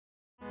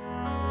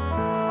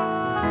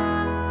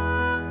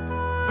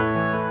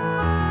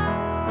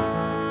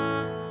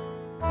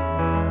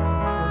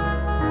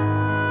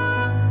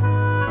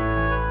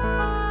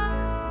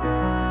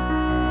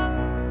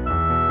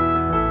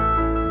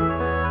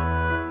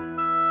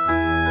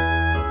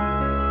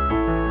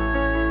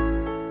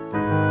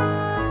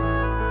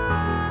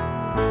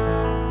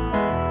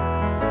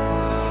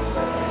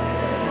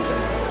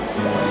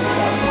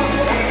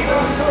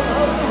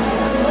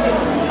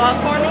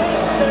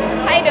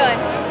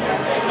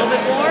little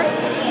bit more?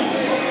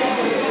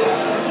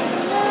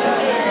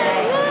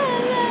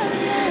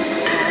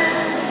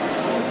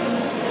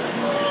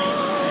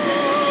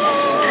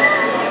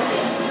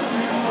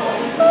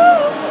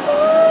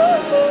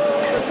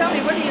 So tell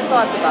me, what are your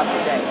thoughts about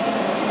today?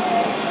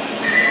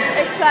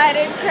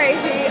 Excited,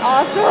 crazy,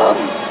 awesome.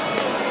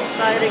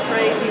 Excited,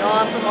 crazy,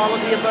 awesome, all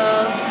of the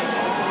above.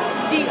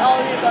 All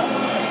of the above.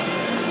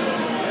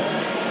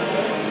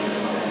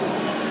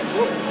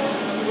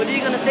 What are you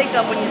going to think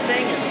of when you're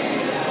singing?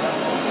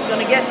 You're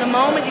going to get in the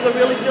moment? You're going to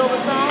really feel the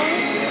song?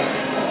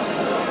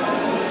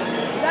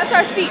 That's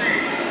our seats.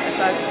 That's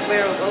our,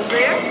 where, over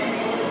there?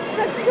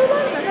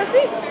 That's our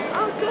seats.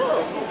 Oh,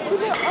 cool. It's too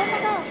good. Oh my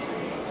gosh.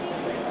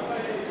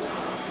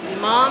 Your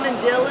mom and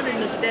Dylan and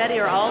Miss Betty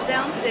are all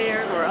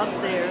downstairs or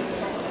upstairs.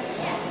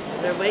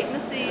 They're waiting to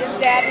see you.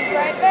 Dad is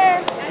right there.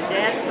 And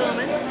Dad's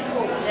coming.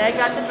 Dad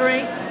got the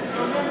drinks.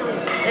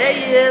 There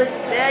he is.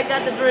 Dad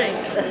got the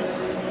drinks.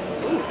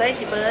 Ooh, thank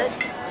you, bud.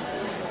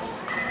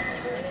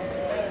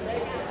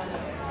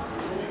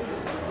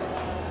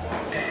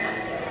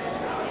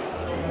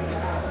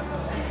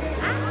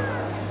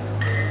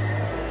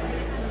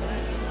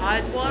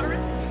 Eyes watering.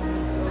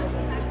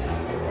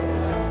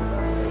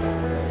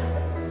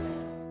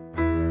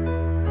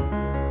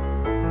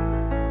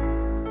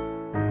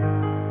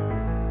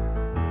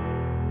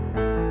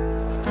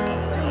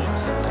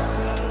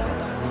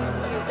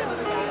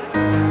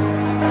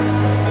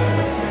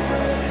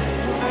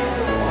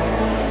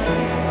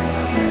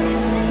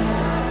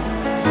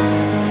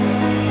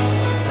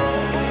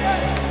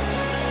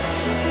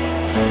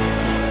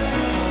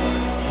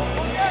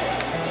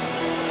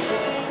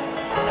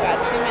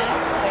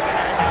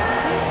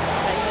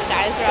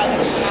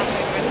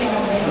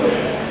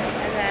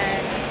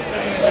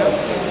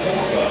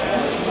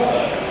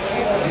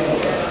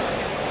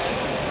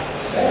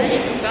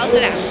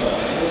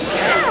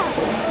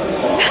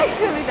 Mike's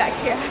gonna be back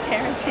here, I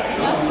guarantee you.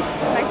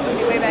 Mike's gonna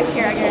be way back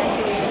here, I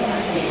guarantee you.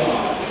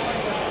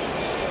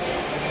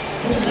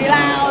 It's gonna be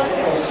loud.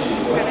 It's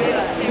gonna be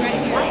loud. Stay right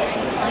here.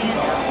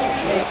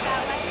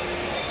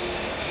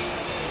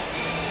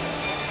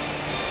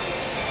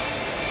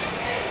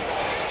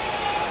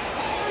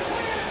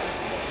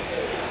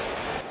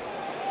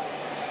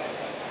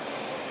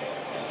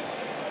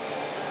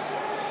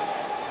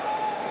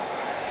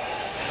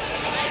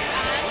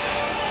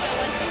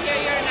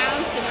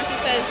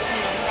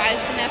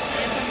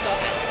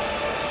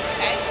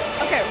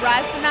 Okay,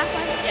 rise from that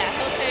one? Yeah,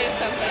 he'll say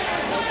something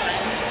on those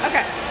lines.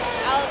 Okay.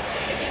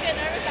 If you get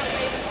nervous, I'll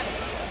wave and kind of.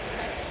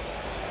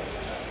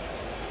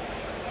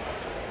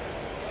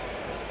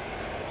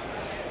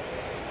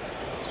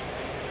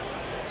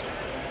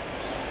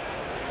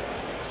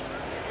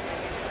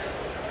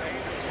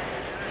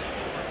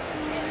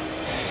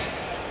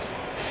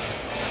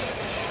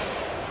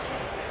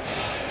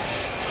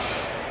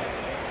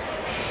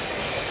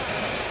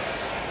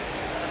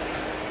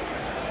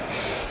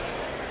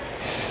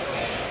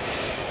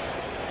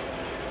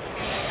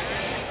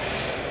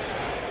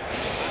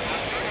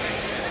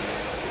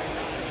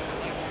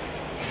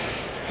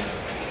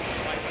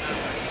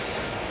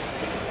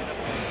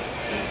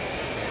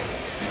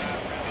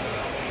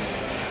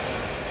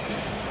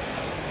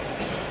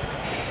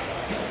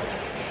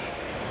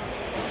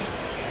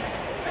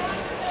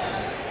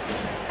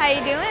 How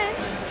you doing?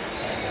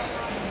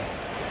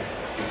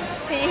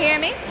 Can you hear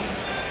me?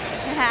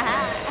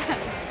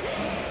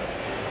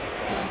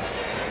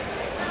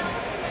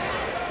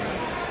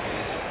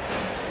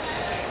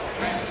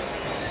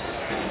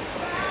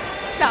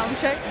 Sound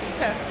check.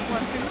 Test.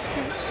 1, 2,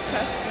 2.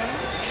 Test. 1.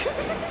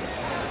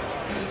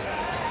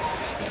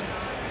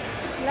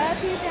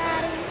 Love you,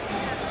 Daddy.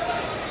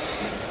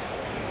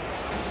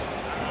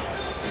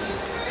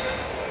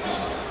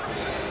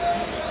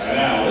 And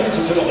now, ladies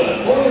and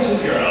gentlemen, boys and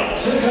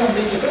girls, here come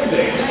the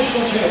defending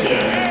national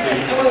champions, the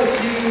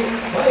LSU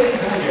Fighting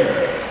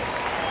Tigers.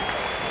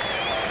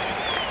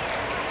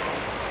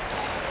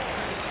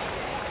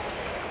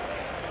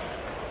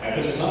 At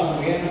this time,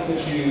 we ask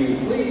that you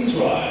please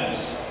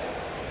rise,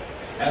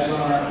 as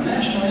our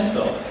national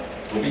anthem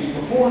will be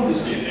performed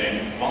this evening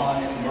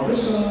by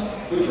Marissa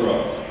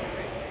Boudreaux.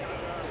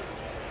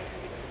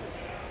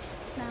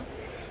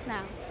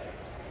 Now.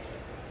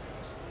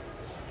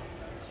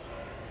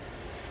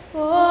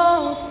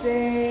 Oh,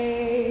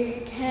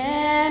 say,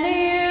 can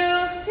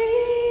you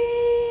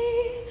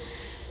see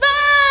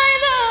by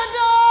the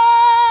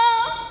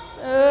dawn's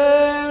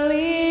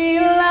early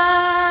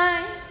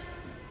light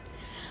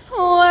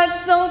what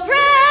so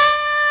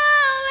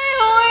proudly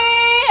we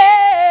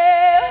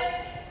hailed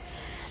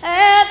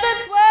at the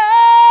twilight's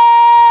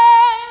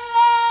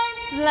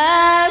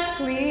last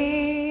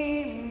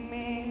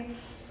gleaming,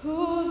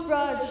 whose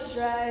broad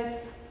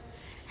stripes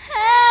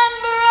and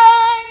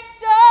bright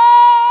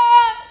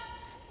stars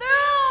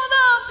through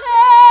the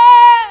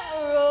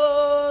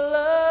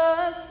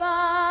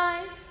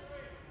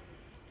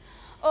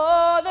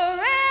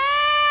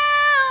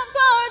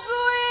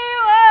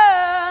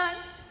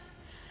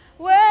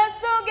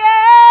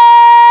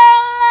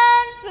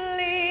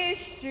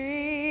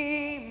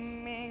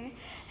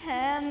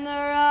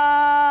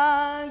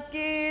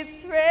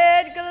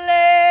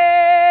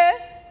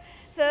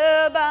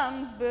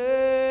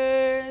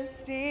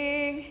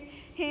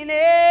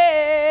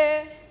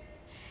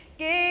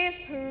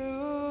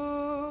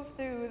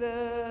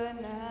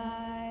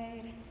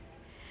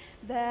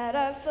that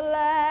our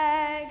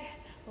flag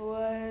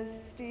was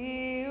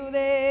still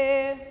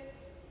there.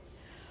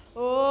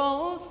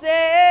 Oh,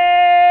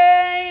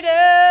 say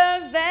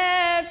does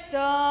that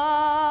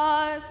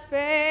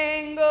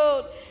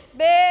star-spangled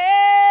banner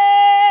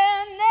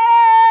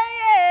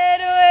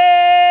yet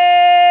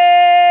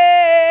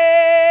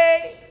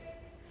wave?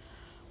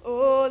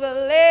 Oh, the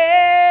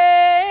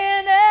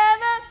land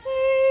and the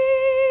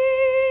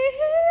free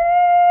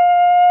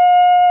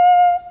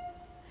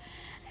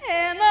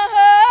and the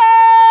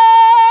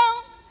home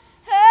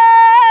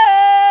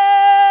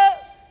of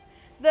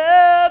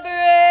the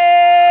brave.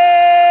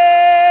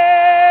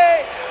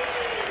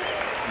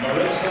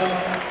 Marissa,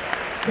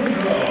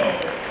 Boudreaux.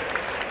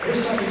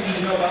 Here's something you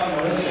should know about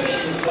Marissa.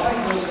 She was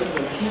diagnosed with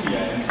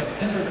leukemia in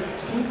September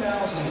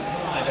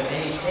 2005 at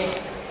age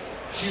 8.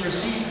 She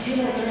received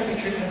chemotherapy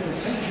treatments at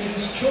St.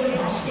 Jude's Children's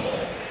Hospital.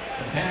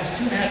 For the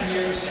past 2.5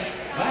 years,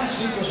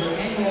 last week was her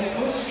annual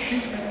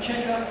post-treatment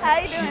checkup. How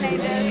you doing, She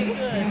remains AJ?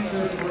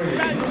 cancer-free.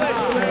 Marissa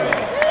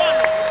Boudreaux.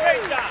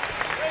 Great job.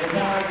 With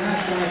our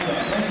national anthem.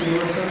 Thank you,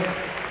 Marissa.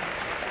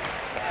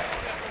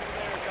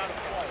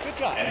 Good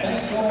job. And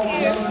thanks to all the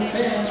young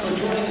fans for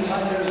joining the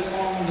Tigers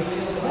on the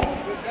field tonight.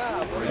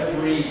 For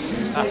every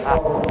Tuesday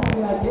or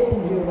Wednesday night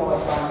game here at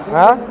Alexander.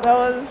 Huh? That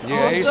was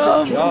Yeah,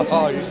 awesome.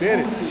 oh, you did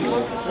it.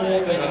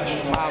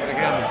 Smile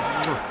together.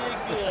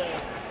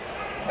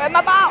 Where's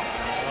my ball?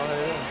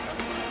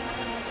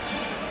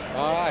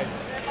 All right.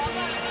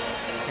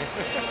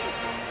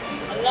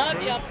 I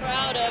love you. I'm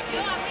proud of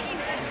you.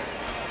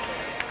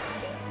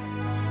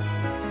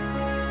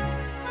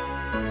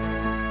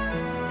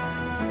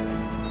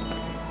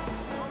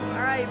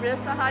 All right,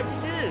 Marissa, how'd you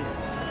do?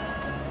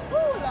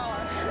 Ooh,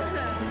 Lord.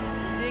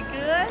 You did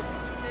good?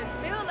 Didn't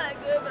feel that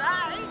good, but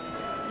alright.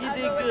 You I'll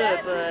did go with good,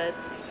 that. bud.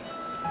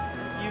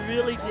 You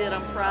really did.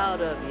 I'm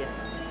proud of you.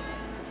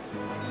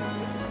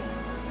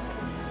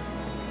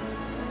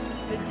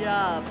 Good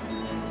job.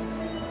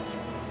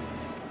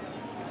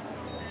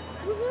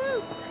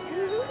 Woohoo!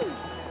 Woohoo!